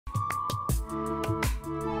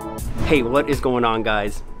Hey, what is going on,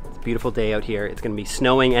 guys? It's a beautiful day out here. It's gonna be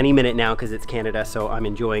snowing any minute now because it's Canada, so I'm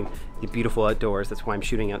enjoying the beautiful outdoors. That's why I'm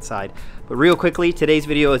shooting outside. But real quickly, today's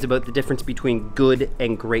video is about the difference between good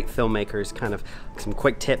and great filmmakers, kind of some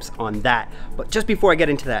quick tips on that. But just before I get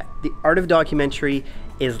into that, the Art of Documentary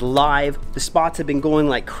is live. The spots have been going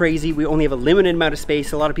like crazy. We only have a limited amount of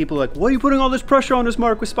space. A lot of people are like, why are you putting all this pressure on us,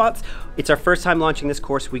 Mark, with spots? It's our first time launching this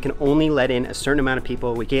course. We can only let in a certain amount of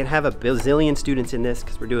people. We can't have a bazillion students in this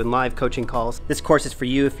because we're doing live coaching calls. This course is for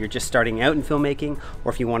you if you're just starting out in filmmaking,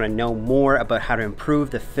 or if you want to know more about how to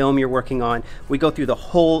improve the film you're working on. We go through the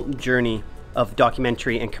whole journey of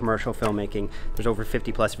documentary and commercial filmmaking. There's over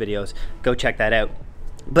 50 plus videos. Go check that out.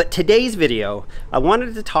 But today's video, I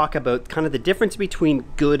wanted to talk about kind of the difference between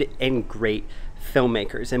good and great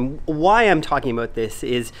filmmakers. And why I'm talking about this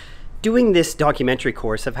is doing this documentary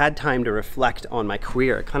course, I've had time to reflect on my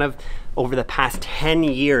career, kind of over the past 10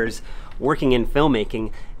 years working in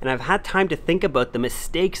filmmaking, and I've had time to think about the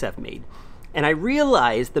mistakes I've made. And I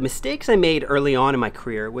realized the mistakes I made early on in my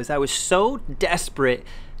career was I was so desperate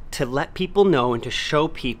to let people know and to show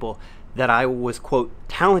people that I was, quote,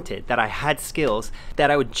 talented, that I had skills,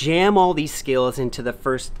 that I would jam all these skills into the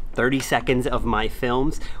first 30 seconds of my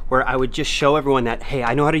films, where I would just show everyone that, hey,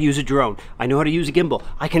 I know how to use a drone, I know how to use a gimbal,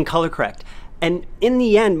 I can color correct. And in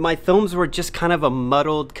the end, my films were just kind of a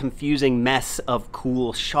muddled, confusing mess of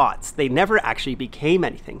cool shots. They never actually became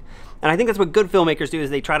anything. And I think that's what good filmmakers do, is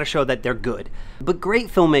they try to show that they're good. But great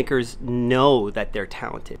filmmakers know that they're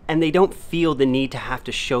talented, and they don't feel the need to have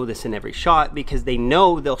to show this in every shot because they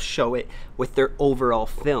know they'll show it with their overall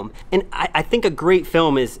film. And I think a great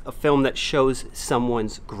film is a film that shows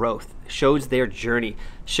someone's growth, shows their journey,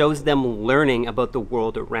 shows them learning about the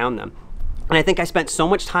world around them. And I think I spent so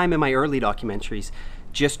much time in my early documentaries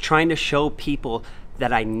just trying to show people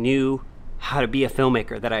that I knew how to be a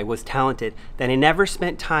filmmaker, that I was talented, that I never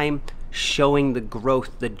spent time showing the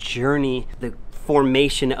growth, the journey, the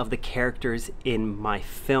formation of the characters in my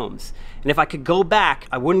films. And if I could go back,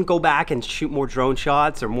 I wouldn't go back and shoot more drone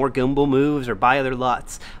shots or more gimbal moves or buy other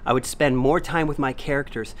lots. I would spend more time with my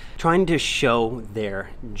characters trying to show their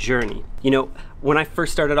journey. You know, when I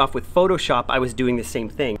first started off with Photoshop, I was doing the same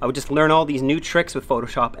thing. I would just learn all these new tricks with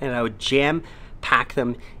Photoshop and I would jam pack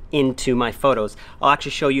them into my photos. I'll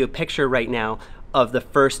actually show you a picture right now of the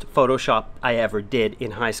first Photoshop I ever did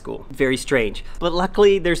in high school. Very strange. But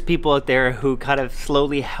luckily there's people out there who kind of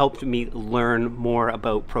slowly helped me learn more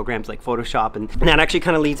about programs like Photoshop, and that actually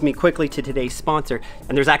kind of leads me quickly to today's sponsor.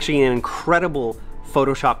 And there's actually an incredible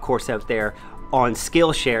Photoshop course out there on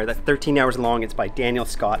Skillshare that's 13 hours long. It's by Daniel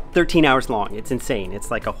Scott. 13 hours long. It's insane.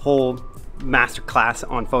 It's like a whole masterclass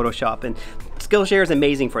on Photoshop, and Skillshare is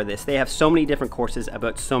amazing for this. They have so many different courses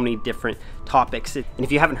about so many different topics. And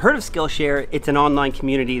if you haven't heard of Skillshare, it's an online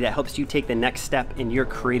community that helps you take the next step in your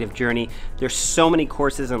creative journey. There's so many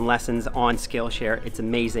courses and lessons on Skillshare. It's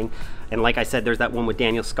amazing. And like I said, there's that one with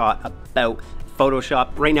Daniel Scott about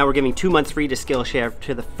Photoshop. Right now we're giving 2 months free to Skillshare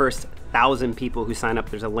to the first 1,000 people who sign up.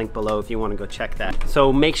 There's a link below if you want to go check that.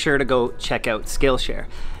 So make sure to go check out Skillshare.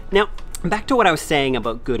 Now, back to what I was saying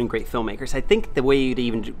about good and great filmmakers. I think the way to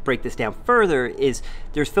even break this down further is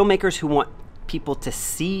there's filmmakers who want people to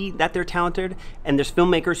see that they're talented, and there's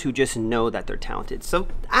filmmakers who just know that they're talented. So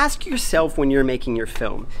ask yourself when you're making your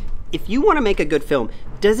film, if you want to make a good film,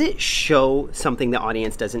 does it show something the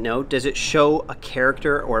audience doesn't know? Does it show a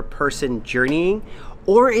character or a person journeying?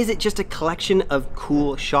 Or is it just a collection of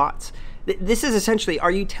cool shots? This is essentially,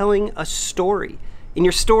 are you telling a story? In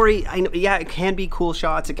your story, I know, yeah, it can be cool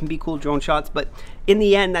shots, it can be cool drone shots, but in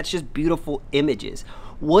the end, that's just beautiful images.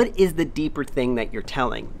 What is the deeper thing that you're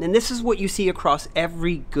telling? And this is what you see across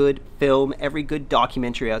every good film, every good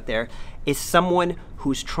documentary out there, is someone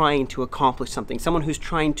who's trying to accomplish something, someone who's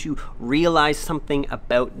trying to realize something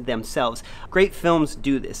about themselves. Great films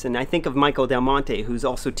do this, and I think of Michael Del Monte, who's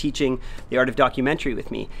also teaching the art of documentary with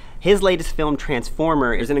me. His latest film,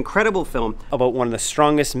 Transformer, is an incredible film about one of the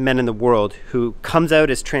strongest men in the world who comes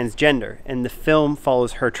out as transgender, and the film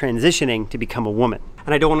follows her transitioning to become a woman.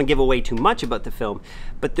 And I don't want to give away too much about the film,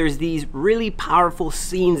 but there's these really powerful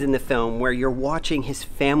scenes in the film where you're watching his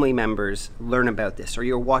family members learn about this, or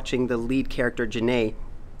you're watching the lead character, Janae,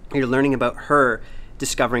 you're learning about her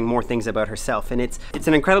discovering more things about herself. And it's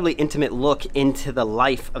an incredibly intimate look into the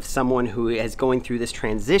life of someone who is going through this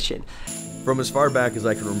transition. From as far back as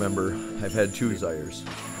I can remember, I've had two desires: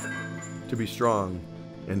 to be strong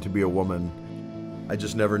and to be a woman. I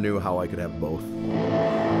just never knew how I could have both.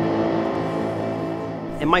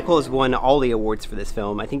 And Michael has won all the awards for this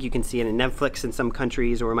film. I think you can see it in Netflix in some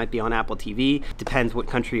countries, or it might be on Apple TV. Depends what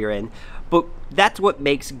country you're in. But that's what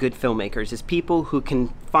makes good filmmakers, is people who can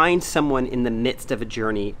find someone in the midst of a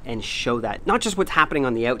journey and show that. Not just what's happening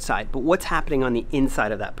on the outside, but what's happening on the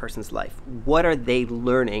inside of that person's life. What are they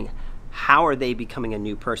learning? How are they becoming a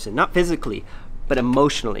new person? Not physically, but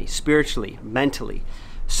emotionally, spiritually, mentally.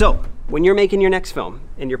 So when you're making your next film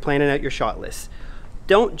and you're planning out your shot list,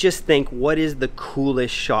 don't just think, what is the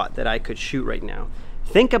coolest shot that I could shoot right now?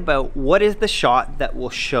 Think about, what is the shot that will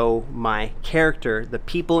show my character, the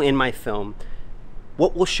people in my film,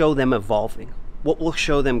 what will show them evolving? What will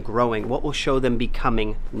show them growing? What will show them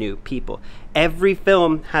becoming new people? Every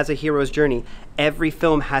film has a hero's journey. Every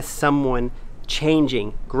film has someone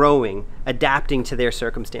changing, growing, adapting to their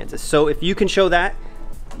circumstances. So if you can show that,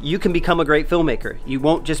 you can become a great filmmaker. You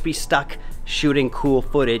won't just be stuck shooting cool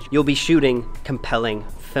footage. You'll be shooting compelling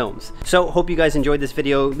films. So hope you guys enjoyed this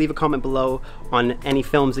video. Leave a comment below on any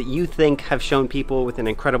films that you think have shown people with an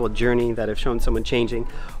incredible journey, that have shown someone changing.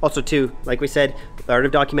 Also too, like we said, the Art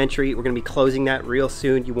of Documentary, we're gonna be closing that real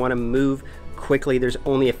soon. You wanna move quickly. There's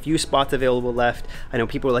only a few spots available left. I know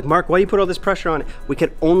people are like, Mark, why do you put all this pressure on it? We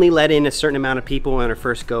could only let in a certain amount of people on our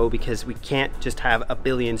first go, because we can't just have a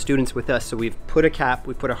billion students with us. So we've put a cap,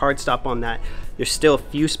 we put a hard stop on that. There's still a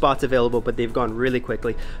few spots available, but they've gone really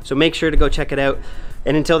quickly. So make sure to go check it out.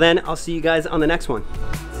 And until then, I'll see you guys on the next one.